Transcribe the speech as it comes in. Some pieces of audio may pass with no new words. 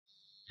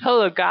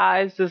Hello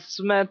guys, this is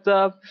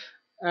Method,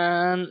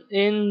 and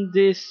in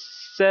this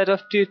set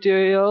of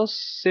tutorials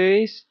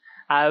series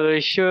I will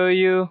show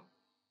you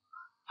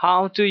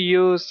how to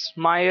use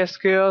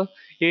MySQL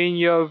in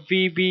your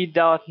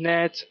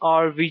VB.NET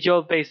or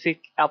Visual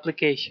Basic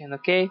application.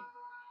 Okay,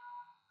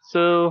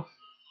 so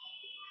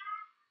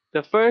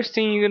the first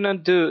thing you're gonna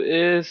do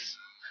is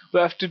we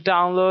have to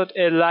download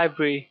a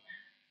library,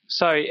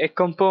 a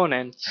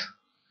component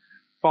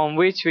from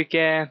which we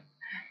can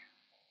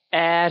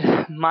add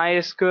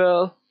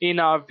MySQL in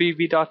our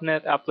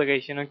VB.NET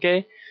application.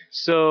 Okay,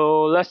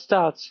 so let's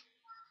start.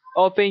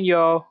 Open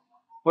your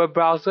web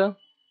browser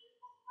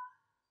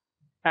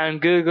and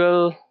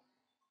Google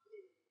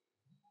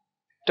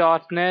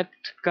 .NET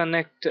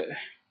connector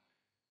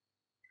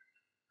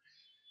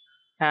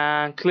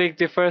and click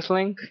the first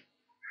link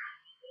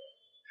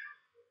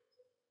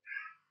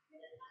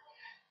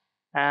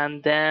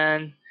and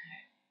then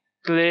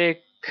click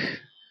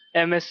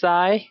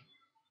MSI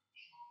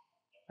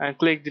and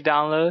click the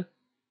download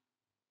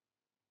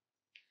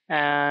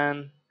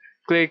and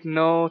click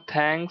no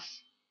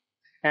thanks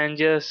and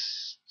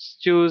just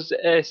choose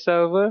a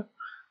server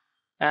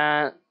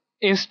and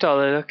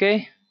install it.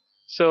 Okay,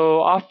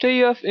 so after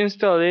you have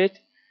installed it,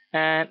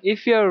 and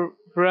if you're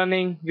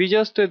running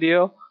Visual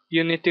Studio,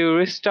 you need to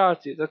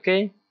restart it.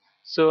 Okay,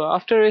 so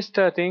after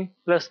restarting,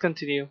 let's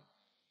continue.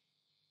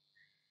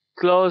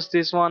 Close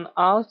this one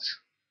out,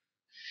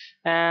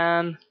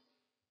 and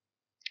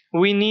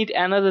we need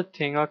another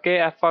thing.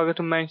 Okay, I forgot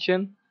to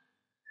mention,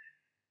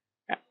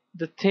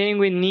 the thing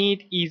we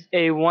need is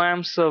a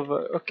WAM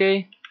server.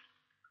 Okay,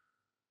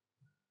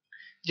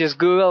 just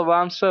Google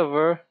WAM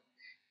server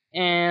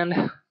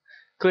and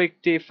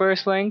click the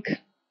first link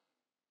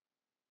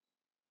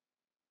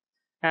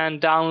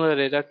and download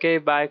it. Okay,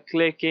 by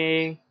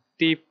clicking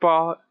the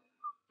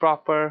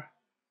proper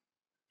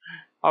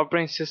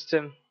operating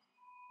system.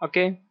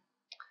 Okay,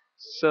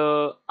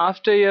 so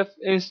after you have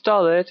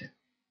installed it,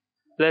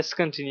 let's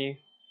continue.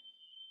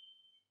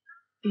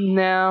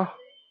 Now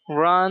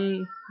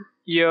run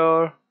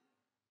your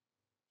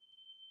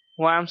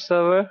WAM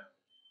server.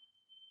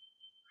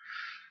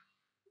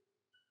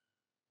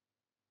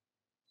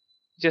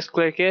 Just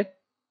click it.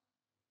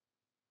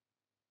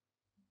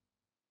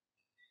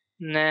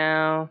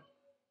 Now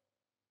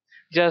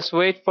just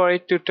wait for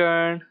it to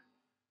turn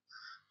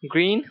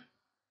green.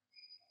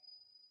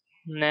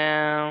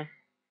 Now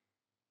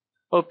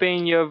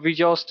open your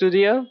Visual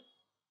Studio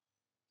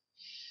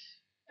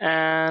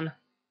and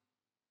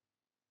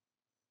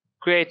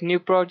create new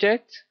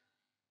project,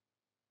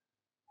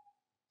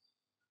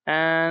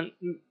 and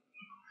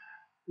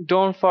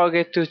don't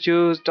forget to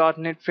choose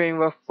 .NET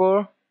Framework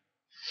 4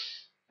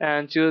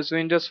 and choose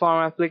Windows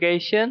Form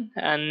application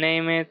and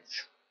name it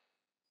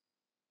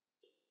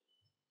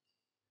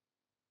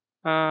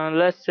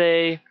let's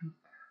say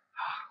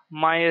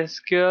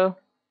MySQL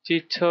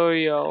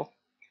tutorial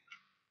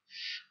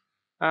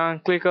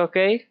and click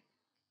OK.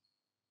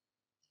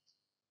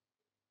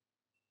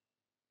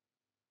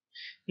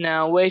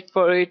 Now wait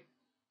for it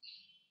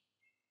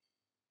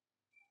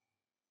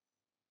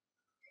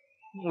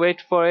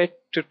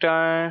to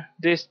turn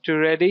this to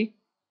ready,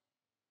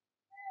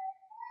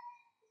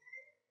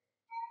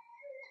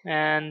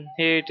 and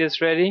here it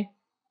is ready.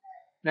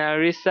 Now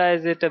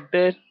resize it a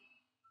bit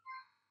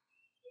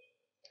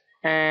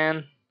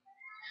and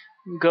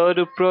go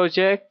to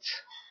project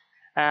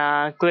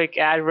and click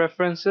add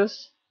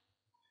references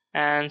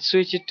and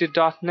switch it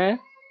to .NET.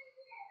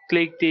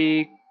 Click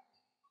the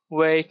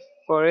wait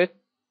for it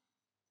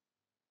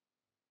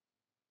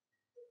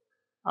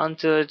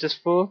until it is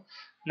full.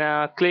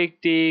 Now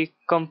click the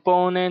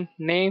component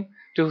name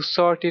to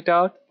sort it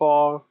out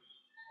for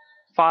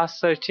fast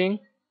searching.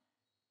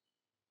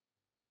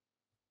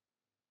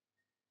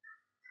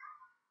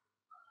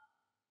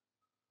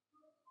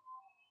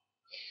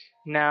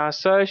 Now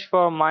search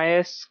for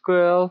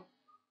MySQL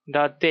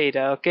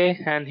data. Okay,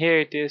 and here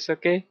it is.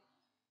 Okay,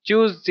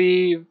 choose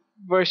the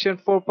version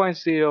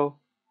 4.0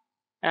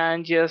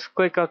 and just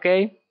click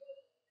OK.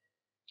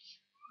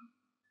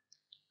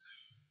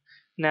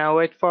 Now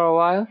wait for a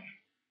while.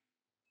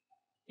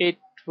 It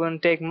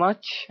won't take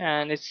much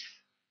and it's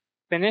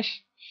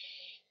finished.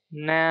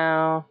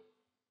 Now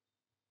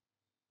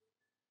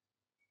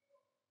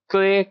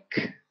click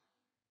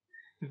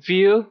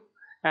view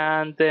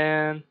and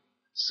then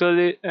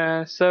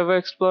server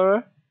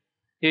explorer.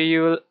 Here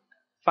you will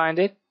find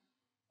it.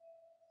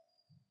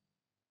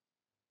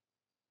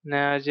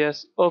 Now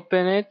just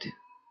open it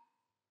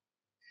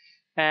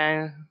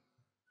and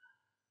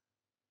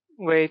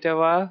wait a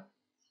while.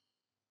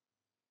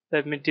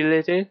 Let me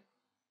delete it.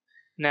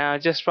 Now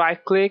just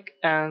right click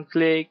and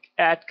click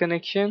add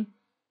connection,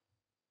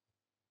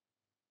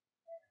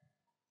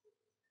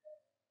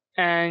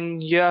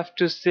 and you have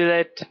to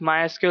select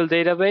MySQL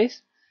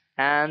Database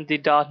and the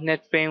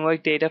 .NET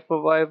Framework data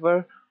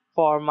provider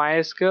for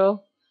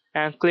MySQL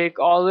and click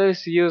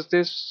always use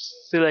this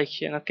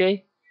selection.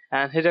 Okay,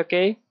 and hit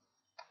OK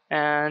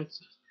and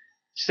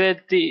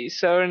set the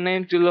server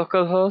name to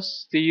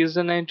localhost, the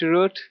username to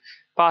root,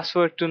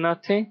 password to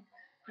nothing,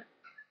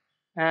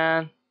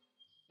 and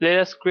let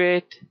us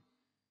create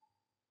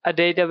a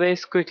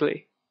database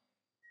quickly.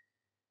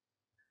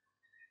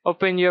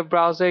 Open your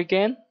browser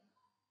again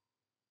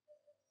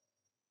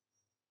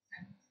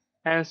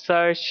and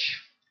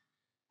search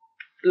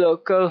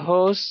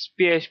localhost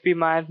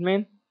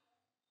phpMyAdmin.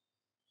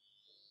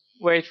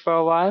 Wait for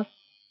a while.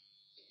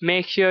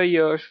 Make sure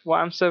your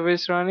warm server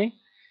is running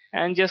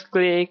and just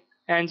click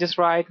and just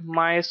write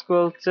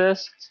MySQL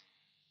test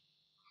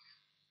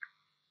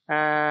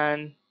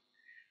and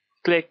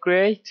click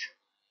create.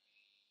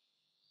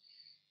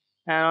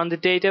 And on the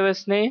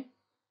database name,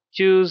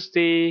 choose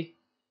the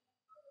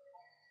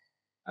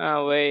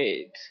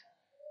wait,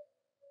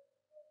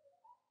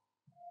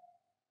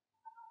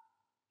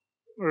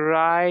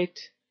 write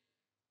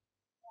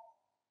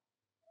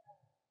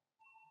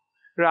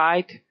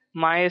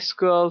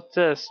MySQL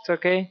test.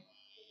 Okay,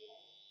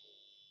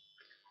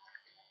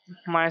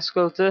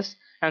 MySQL test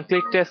and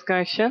click test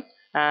connection,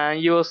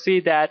 and you will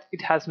see that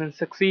it has been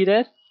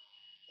succeeded.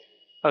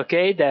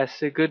 Okay, that's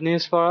the good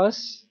news for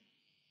us.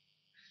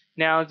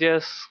 Now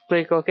just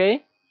click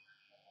OK,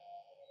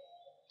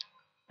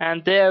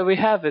 and there we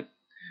have it.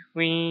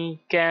 We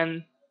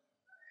can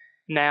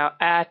now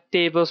add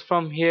tables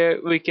from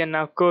here. We can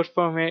now code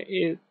from here.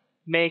 It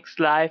makes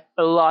life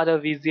a lot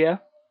of easier.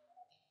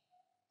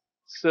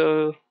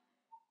 So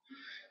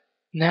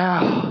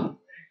now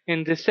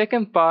in the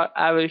second part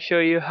I will show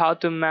you how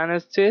to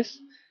manage this,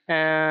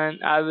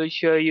 and I will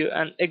show you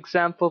an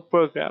example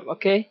program.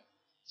 Okay,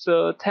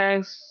 so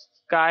thanks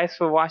guys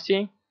for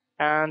watching,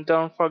 and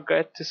don't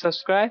forget to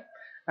subscribe,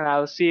 and I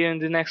will see you in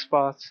the next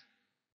part.